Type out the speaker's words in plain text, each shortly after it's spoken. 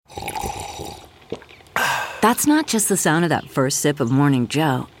That's not just the sound of that first sip of Morning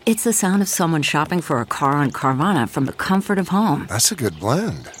Joe. It's the sound of someone shopping for a car on Carvana from the comfort of home. That's a good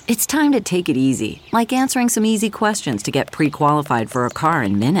blend. It's time to take it easy, like answering some easy questions to get pre-qualified for a car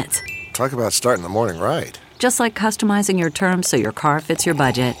in minutes. Talk about starting the morning right. Just like customizing your terms so your car fits your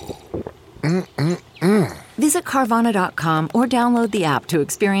budget. Visit Carvana.com or download the app to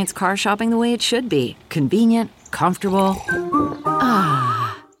experience car shopping the way it should be. Convenient, comfortable.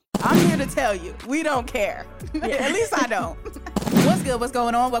 I'm here to tell you, we don't care. At least I don't. What's good? What's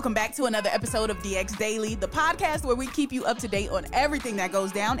going on? Welcome back to another episode of DX Daily, the podcast where we keep you up to date on everything that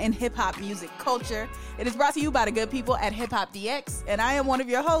goes down in hip-hop music culture. It is brought to you by the good people at Hip Hop DX, and I am one of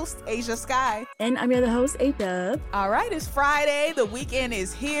your hosts, Asia Sky. And I'm your other host, A-Dub. All right, it's Friday. The weekend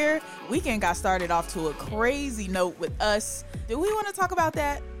is here. Weekend got started off to a crazy note with us. Do we want to talk about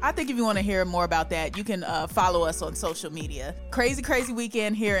that? I think if you want to hear more about that, you can follow us on social media. Crazy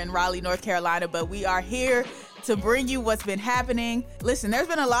weekend here in Raleigh, North Carolina, but we are here to bring you what's been happening. Listen, there's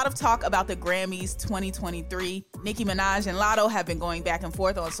been a lot of talk about the Grammys 2023. Nicki Minaj and Latto have been going back and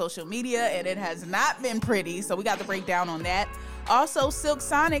forth on social media, and it has not been pretty, so we got the breakdown on that. Also, Silk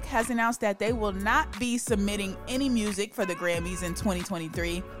Sonic has announced that they will not be submitting any music for the Grammys in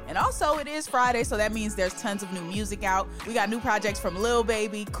 2023. And also, it is Friday, so that means there's tons of new music out. We got new projects from Lil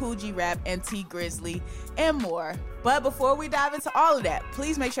Baby, Kool G Rap, and T Grizzly, and more. But before we dive into all of that,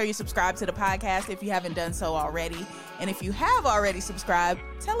 please make sure you subscribe to the podcast if you haven't done so already. And if you have already subscribed,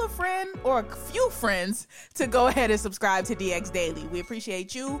 tell a friend or a few friends to go ahead and subscribe to DX Daily. We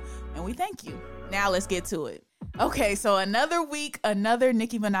appreciate you, and we thank you. Now let's get to it. Okay, so another week, another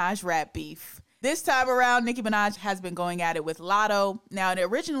Nicki Minaj rap beef. This time around, Nicki Minaj has been going at it with Latto. Now, it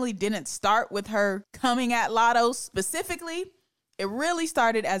originally didn't start with her coming at Latto specifically. It really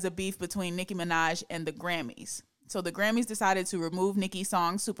started as a beef between Nicki Minaj and the Grammys. So the Grammys decided to remove Nicki's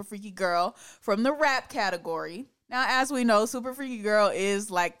song, Super Freaky Girl, from the rap category. Now, as we know, Super Freaky Girl is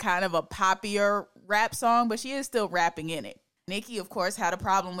like kind of a poppier rap song, but she is still rapping in it. Nicki, of course, had a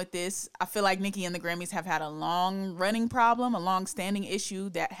problem with this. I feel like Nicki and the Grammys have had a long-running problem, a long-standing issue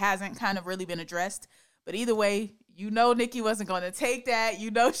that hasn't kind of really been addressed. But either way, you know Nicki wasn't going to take that.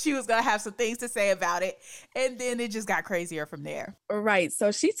 You know she was going to have some things to say about it. And then it just got crazier from there. Right.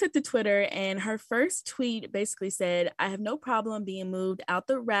 So she took to Twitter and her first tweet basically said, "I have no problem being moved out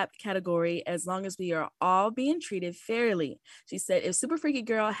the rap category as long as we are all being treated fairly." She said, "If Super Freaky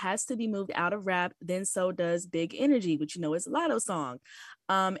Girl has to be moved out of rap, then so does Big Energy," which you know is a Latto song.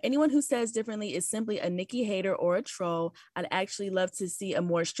 Anyone who says differently is simply a Nicki hater or a troll. I'd actually love to see a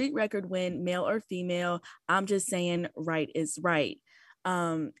more street record win, male or female. I'm just saying right is right.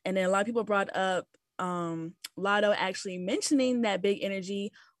 And then a lot of people brought up Latto actually mentioning that Big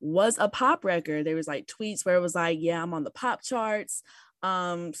Energy was a pop record. There was like tweets where it was like, yeah, I'm on the pop charts.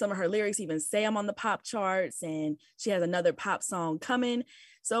 Some of her lyrics even say I'm on the pop charts, and she has another pop song coming.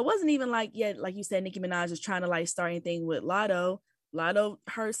 So it wasn't even like, yeah, like you said, Nicki Minaj is trying to like start anything with Latto. Latto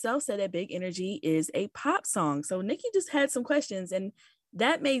herself said that Big Energy is a pop song. So Nicki just had some questions, and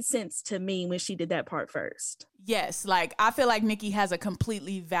that made sense to me when she did that part first. Yes, like I feel like Nicki has a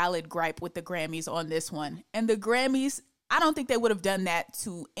completely valid gripe with the Grammys on this one. And the Grammys, I don't think they would have done that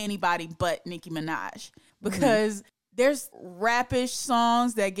to anybody but Nicki Minaj, because there's rap-ish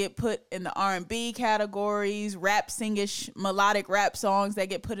songs that get put in the R&B categories, rap singish melodic rap songs that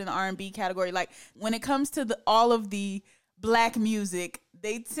get put in the R&B category. Like when it comes to all of the Black music,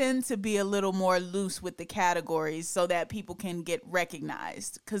 they tend to be a little more loose with the categories so that people can get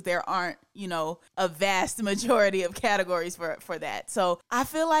recognized, because there aren't, you know, a vast majority of categories for that. So I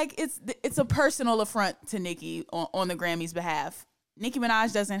feel like it's a personal affront to Nicki on the Grammys' behalf. Nicki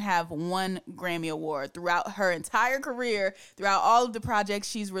Minaj doesn't have one Grammy Award throughout her entire career, throughout all of the projects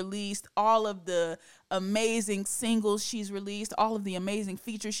she's released, all of the amazing singles she's released, all of the amazing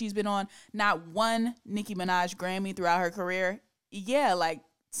features she's been on. Not one Nicki Minaj Grammy throughout her career. Yeah, like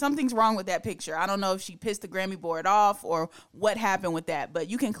something's wrong with that picture. I don't know if she pissed the Grammy board off or what happened with that, but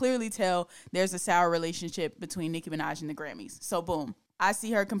you can clearly tell there's a sour relationship between Nicki Minaj and the Grammys. So boom, I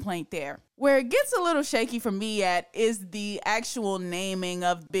see her complaint there. Where it gets a little shaky for me at is the actual naming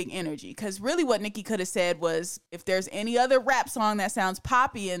of Big Energy. Because really what Nicki could have said was, if there's any other rap song that sounds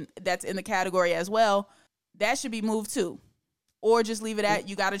poppy and that's in the category as well, that should be moved too. Or just leave it at,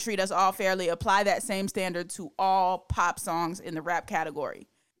 you got to treat us all fairly. Apply that same standard to all pop songs in the rap category.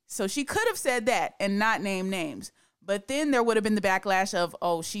 So she could have said that and not name names. But then there would have been the backlash of,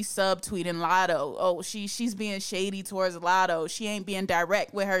 oh, she's subtweeting Latto. Oh, she's being shady towards Latto. She ain't being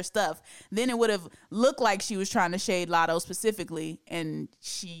direct with her stuff. Then it would have looked like she was trying to shade Latto specifically, and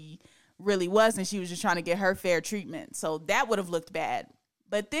she really wasn't. She was just trying to get her fair treatment. So that would have looked bad.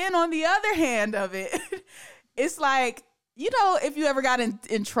 But then on the other hand of it, it's like, you know, if you ever got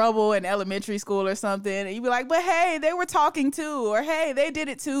in trouble in elementary school or something, and you'd be like, but hey, they were talking too, or hey, they did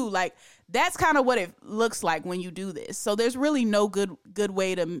it too. Like, that's kind of what it looks like when you do this. So there's really no good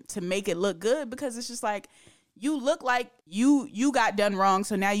way to make it look good, because it's just like, you look like you got done wrong,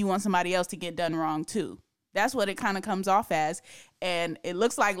 so now you want somebody else to get done wrong too. That's what it kind of comes off as. And it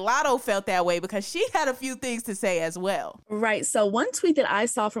looks like Latto felt that way because she had a few things to say as well. Right. So one tweet that I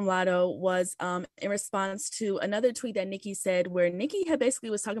saw from Latto was in response to another tweet that Nicki said, where Nicki had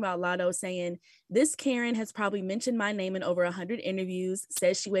basically was talking about Latto saying, this Karen has probably mentioned my name in over 100 interviews,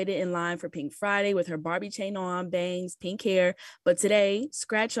 says she waited in line for Pink Friday with her Barbie chain on, bangs, pink hair. But today,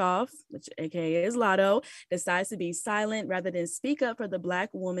 Scratch Off, which aka is Latto, decides to be silent rather than speak up for the Black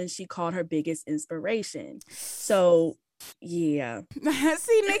woman she called her biggest inspiration. So yeah.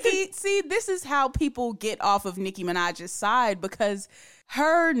 See, Nicki, this is how people get off of Nicki Minaj's side, because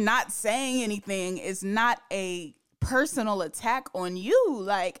her not saying anything is not a personal attack on you.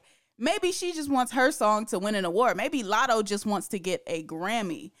 Like, maybe she just wants her song to win an award. Maybe Latto just wants to get a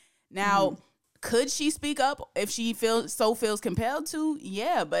Grammy. Now, could she speak up if she feels compelled to?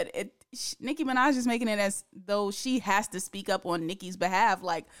 Yeah, but Nicki Minaj is making it as though she has to speak up on Nicki's behalf.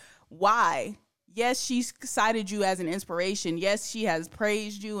 Like, why? Yes, she's cited you as an inspiration. Yes, she has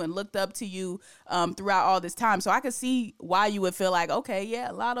praised you and looked up to you throughout all this time. So I could see why you would feel like, okay, yeah,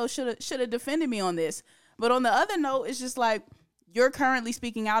 Latto should have defended me on this. But on the other note, it's just like, you're currently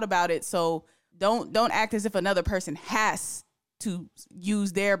speaking out about it. So don't act as if another person has to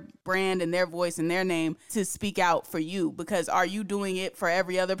use their brand and their voice and their name to speak out for you, because are you doing it for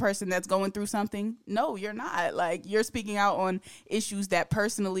every other person that's going through something? No, you're not. Like, you're speaking out on issues that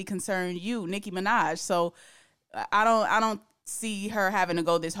personally concern you, Nicki Minaj. So I don't see her having to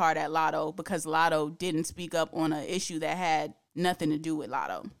go this hard at Latto, because Latto didn't speak up on an issue that had nothing to do with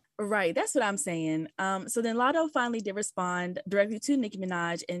Latto. Right. That's what I'm saying. So then Latto finally did respond directly to Nicki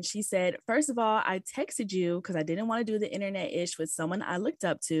Minaj. And she said, first of all, I texted you because I didn't want to do the internet ish with someone I looked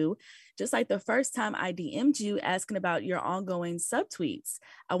up to. Just like the first time I DM'd you asking about your ongoing subtweets.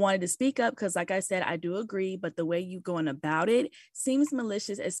 I wanted to speak up because, like I said, I do agree. But the way you going about it seems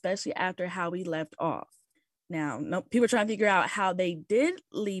malicious, especially after how we left off. Now, no, people are trying to figure out how they did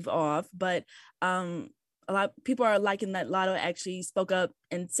leave off, but a lot of people are liking that Latto actually spoke up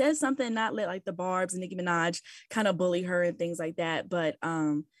and said something, not let like the Barbs and Nicki Minaj kind of bully her and things like that. But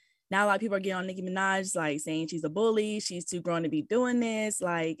now a lot of people are getting on Nicki Minaj, like saying she's a bully, she's too grown to be doing this.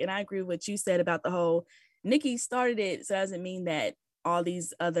 Like, and I agree with what you said about the whole Nicki started it, so it doesn't mean that all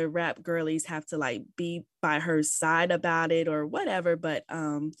these other rap girlies have to like be by her side about it or whatever. But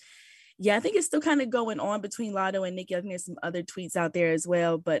yeah, I think it's still kind of going on between Latto and Nicki. I think there's some other tweets out there as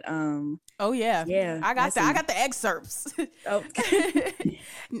well, but oh yeah, I got the excerpts. Oh.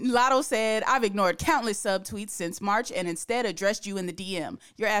 Latto said, I've ignored countless subtweets since March and instead addressed you in the DM.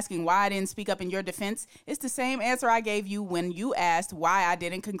 You're asking why I didn't speak up in your defense. It's the same answer I gave you when you asked why I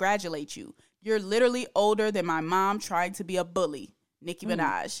didn't congratulate you. You're literally older than my mom trying to be a bully. Nicki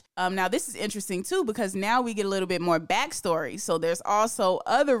Minaj. Now this is interesting too, because now we get a little bit more backstory. So there's also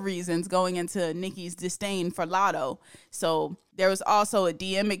other reasons going into Nicki's disdain for Latto. So there was also a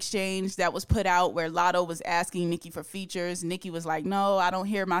DM exchange that was put out where Latto was asking Nicki for features. Nicki was like, no, I don't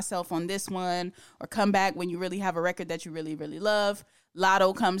hear myself on this one, or come back when you really have a record that you really, really love.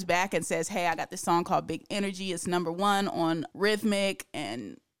 Latto comes back and says, hey, I got this song called Big Energy. It's #1 on Rhythmic,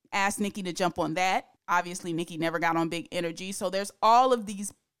 and asked Nicki to jump on that. Obviously, Nicki never got on Big Energy. So there's all of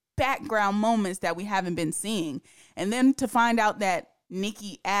these background moments that we haven't been seeing. And then to find out that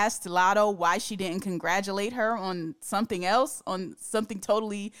Nicki asked Latto why she didn't congratulate her on something else, on something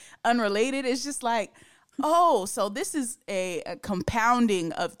totally unrelated, it's just like, oh, so this is a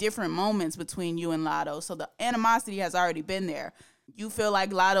compounding of different moments between you and Latto. So the animosity has already been there. You feel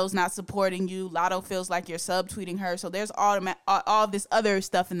like Latto's not supporting you. Latto feels like you're subtweeting her. So there's all this other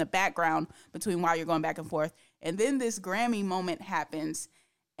stuff in the background between why you're going back and forth. And then this Grammy moment happens,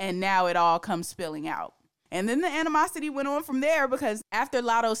 and now it all comes spilling out. And then the animosity went on from there, because after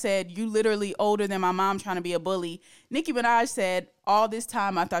Latto said, you literally older than my mom trying to be a bully, Nicki Minaj said, all this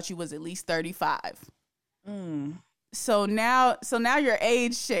time I thought you was at least 35. So now you're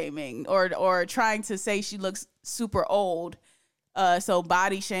age shaming or trying to say she looks super old. So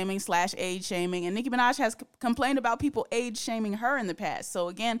body shaming / age shaming. And Nicki Minaj has complained about people age shaming her in the past. So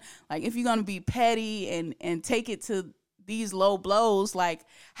again, like, if you're going to be petty and take it to these low blows, like,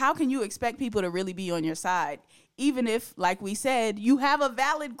 how can you expect people to really be on your side? Even if, like we said, you have a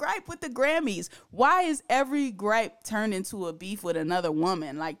valid gripe with the Grammys. Why is every gripe turned into a beef with another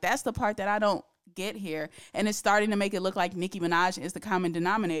woman? Like, that's the part that I don't get here. And it's starting to make it look like Nicki Minaj is the common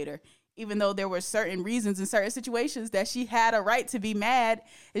denominator. even though there were certain reasons in certain situations that she had a right to be mad.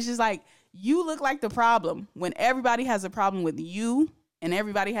 It's just like, you look like the problem. When everybody has a problem with you and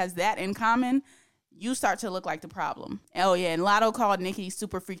everybody has that in common, you start to look like the problem. Oh, yeah. And Latto called Nicki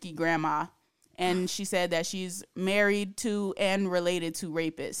super freaky grandma. And she said that she's married to and related to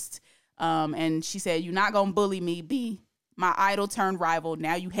rapists. And she said, you're not going to bully me, B. My idol turned rival.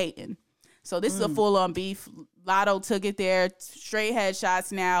 Now you hating. So this is a full-on beef. Latto took it there. Straight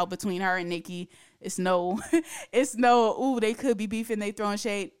headshots now between her and Nicki. It's no, ooh, they could be beefing, they throwing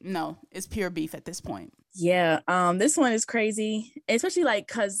shade. No, it's pure beef at this point. Yeah, this one is crazy, especially like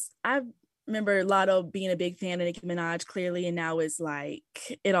because I remember Latto being a big fan of Nicki Minaj clearly, and now it's like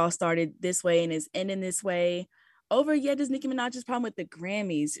it all started this way and is ending this way. Does Nicki Minaj's problem with the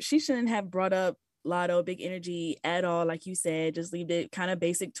Grammys? She shouldn't have brought up Latto big energy at all, like you said. Just leave it kind of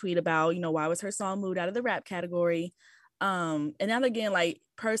basic tweet about, why was her song moved out of the rap category. And now again, like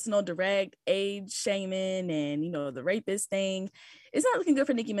personal direct age shaming and, the rapist thing. It's not looking good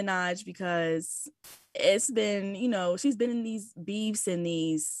for Nicki Minaj because it's been, she's been in these beefs and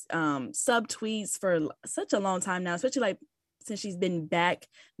these sub tweets for such a long time now, especially like since she's been back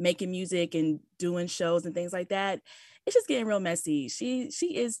making music and doing shows and things like that. It's just getting real messy. She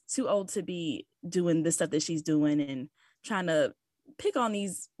is too old to be doing the stuff that she's doing and trying to pick on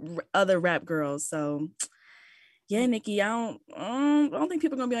these other rap girls. So yeah, Nicki, I don't think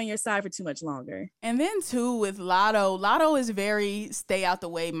people are gonna be on your side for too much longer. And then too with Latto is very stay out the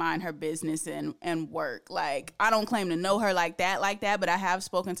way, mind her business and work. Like, I don't claim to know her like that, but I have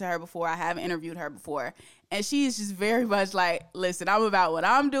spoken to her before. I have interviewed her before. And she's just very much like, listen, I'm about what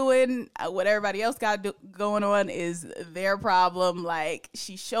I'm doing. What everybody else got going on is their problem. Like,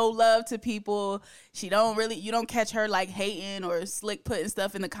 she show love to people. You don't catch her like hating or slick putting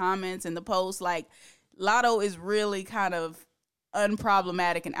stuff in the comments and the posts. Like, Latto is really kind of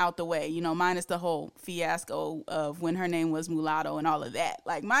unproblematic and out the way, minus the whole fiasco of when her name was Mulatto and all of that.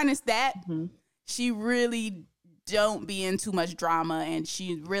 Like, minus that, she really don't be in too much drama, and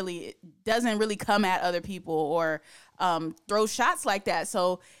she really doesn't really come at other people or throw shots like that.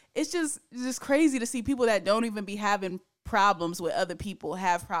 So it's just crazy to see people that don't even be having problems with other people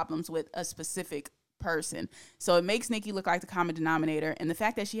have problems with a specific person. So it makes Nicki look like the common denominator, and the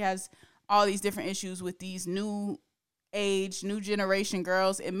fact that she has all these different issues with these new generation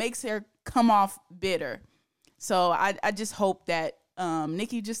girls, it makes her come off bitter. So I just hope that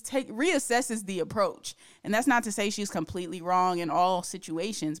Nicki just reassesses the approach. And that's not to say she's completely wrong in all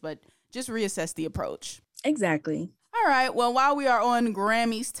situations, but just reassess the approach. Exactly. All right. Well, while we are on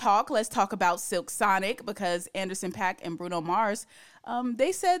Grammys talk, let's talk about Silk Sonic, because Anderson .Paak and Bruno Mars,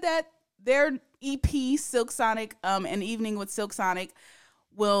 they said that their EP, Silk Sonic, An Evening with Silk Sonic,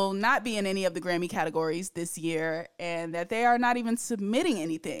 will not be in any of the Grammy categories this year, and that they are not even submitting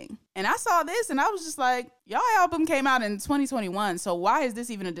anything. And I saw this and I was just like, y'all album came out in 2021, so why is this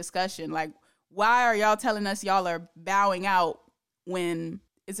even a discussion? Like, why are y'all telling us y'all are bowing out when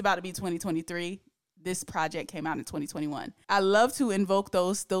it's about to be 2023? This project came out in 2021. I love to invoke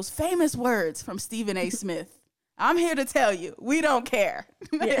those famous words from Stephen A. Smith. I'm here to tell you, we don't care.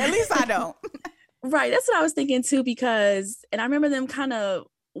 At least I don't. Right. That's what I was thinking too, because, and I remember them kind of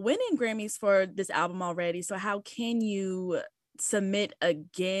winning Grammys for this album already. So how can you submit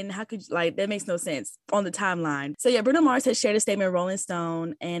again? How could you, like, that makes no sense on the timeline. So yeah, Bruno Mars has shared a statement with Rolling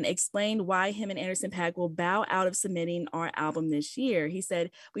Stone and explained why him and Anderson .Paak will bow out of submitting our album this year. He said,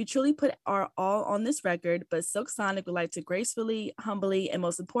 "We truly put our all on this record, but Silk Sonic would like to gracefully, humbly, and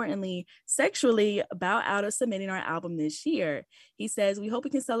most importantly, sexually bow out of submitting our album this year." He says, "We hope we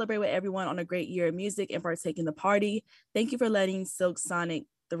can celebrate with everyone on a great year of music and partake in the party. Thank you for letting Silk Sonic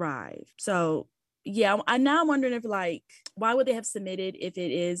thrive." So yeah, I'm wondering if, like, why would they have submitted if it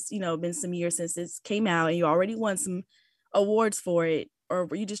is, been some years since this came out and you already won some awards for it, or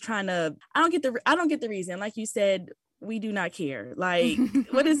were you just trying to? I don't get the reason. Like you said, we do not care. Like,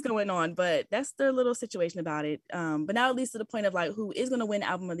 what is going on? But that's their little situation about it. But now at least to the point of like who is going to win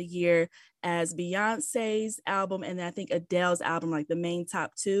album of the year, as Beyonce's album and then I think Adele's album, like the main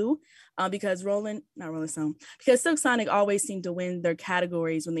top two, because Silk Sonic always seem to win their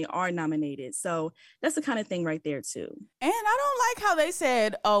categories when they are nominated. So that's the kind of thing right there too. And I don't like how they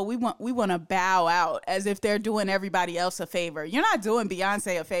said, "Oh, we want to bow out," as if they're doing everybody else a favor. You're not doing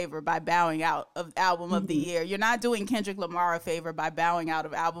Beyonce a favor by bowing out of album of the year. You're not doing Kendrick Lamar a favor by bowing out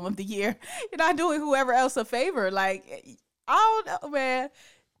of album of the year. You're not doing whoever else a favor. Like, I don't know, man.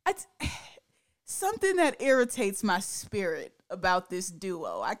 Something that irritates my spirit about this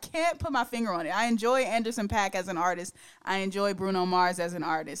duo. I can't put my finger on it. I enjoy Anderson .Paak as an artist. I enjoy Bruno Mars as an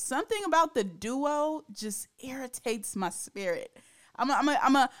artist. Something about the duo just irritates my spirit. I'm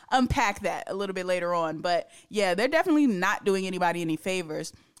gonna unpack that a little bit later on. But yeah, they're definitely not doing anybody any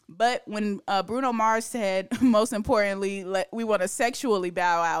favors. But when Bruno Mars said, most importantly, we want to sexually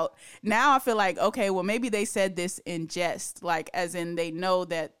bow out, now I feel like, okay, well, maybe they said this in jest, like as in they know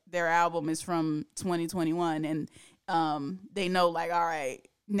that their album is from 2021 and they know like, all right,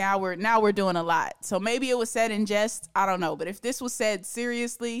 now we're doing a lot. So maybe it was said in jest. I don't know. But if this was said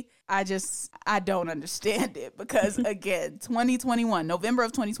seriously, I don't understand it because again, 2021, November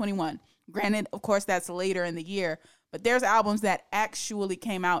of 2021, granted, of course, that's later in the year. But there's albums that actually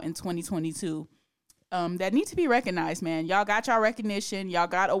came out in 2022 that need to be recognized, man. Y'all got y'all recognition. Y'all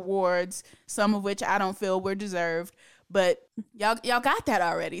got awards, some of which I don't feel were deserved. But y'all got that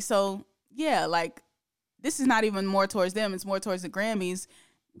already. So, yeah, like, this is not even more towards them. It's more towards the Grammys.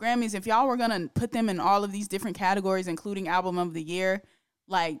 Grammys, if y'all were going to put them in all of these different categories, including Album of the Year,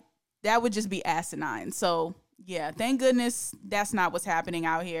 like, that would just be asinine. So, yeah, thank goodness that's not what's happening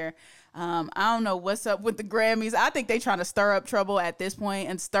out here. I don't know what's up with the Grammys. I think they trying to stir up trouble at this point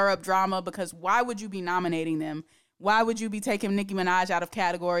and stir up drama because why would you be nominating them? Why would you be taking Nicki Minaj out of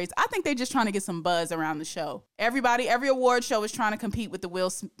categories? I think they're just trying to get some buzz around the show. Every award show is trying to compete with the Will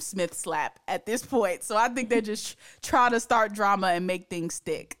Smith slap at this point. So I think they're just trying to start drama and make things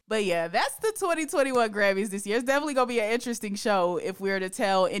stick. But yeah, that's the 2021 Grammys this year. It's definitely going to be an interesting show if we were to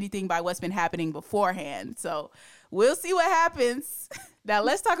tell anything by what's been happening beforehand. So we'll see what happens. Now,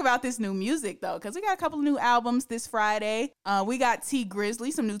 let's talk about this new music, though, because we got a couple of new albums this Friday. We got T Grizzly,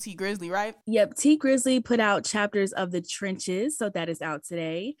 some new T Grizzly, right? Yep, T Grizzly put out Chapters of the Trenches, so that is out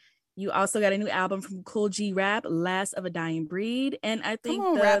today. You also got a new album from Kool G Rap, Last of a Dying Breed. And I think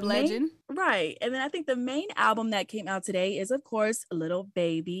the rap legend. Right. And then I think the main album that came out today is, of course, Lil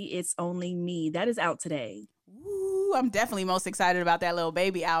Baby, It's Only Me. That is out today. Ooh, I'm definitely most excited about that Lil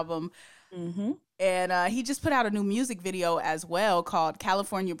Baby album. Mm-hmm. And he just put out a new music video as well called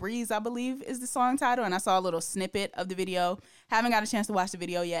California Breeze, I believe is the song title. And I saw a little snippet of the video. Haven't got a chance to watch the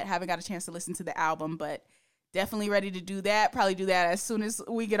video yet. Haven't got a chance to listen to the album, but definitely ready to do that. Probably do that as soon as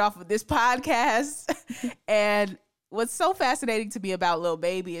we get off of this podcast. And what's so fascinating to me about Lil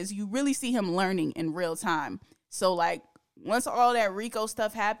Baby is you really see him learning in real time. So like once all that Rico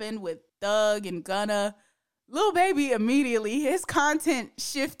stuff happened with Thug and Gunna, Lil Baby immediately, his content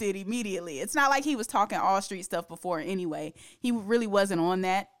shifted immediately. It's not like he was talking all street stuff before anyway. He really wasn't on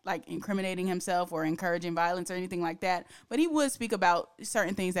that, like incriminating himself or encouraging violence or anything like that. But he would speak about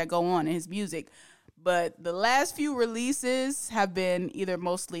certain things that go on in his music. But the last few releases have been either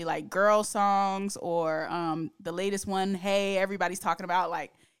mostly like girl songs or the latest one, Hey, everybody's talking about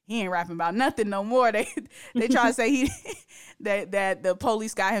like, he ain't rapping about nothing no more. They try to say that the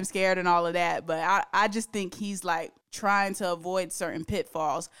police got him scared and all of that. But I just think he's like trying to avoid certain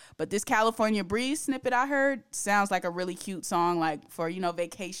pitfalls. But this California Breeze snippet I heard sounds like a really cute song, like for,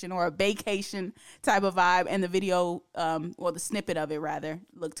 vacation or a vacation type of vibe. And the video, the snippet of it rather,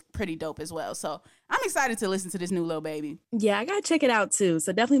 looked pretty dope as well. So I'm excited to listen to this new Lil Baby. Yeah, I gotta check it out too.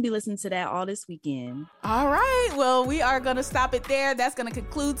 So definitely be listening to that all this weekend. All right. Well, we are going to stop it there. That's going to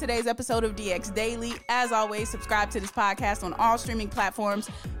conclude today's episode of DX Daily. As always, subscribe to this podcast on all streaming platforms.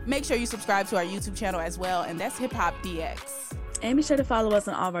 Make sure you subscribe to our YouTube channel as well. And that's Hip Hop DX. And be sure to follow us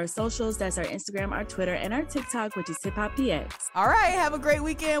on all of our socials. That's our Instagram, our Twitter, and our TikTok, which is Hip Hop DX. All right. Have a great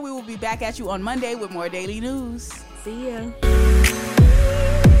weekend. We will be back at you on Monday with more daily news. See ya.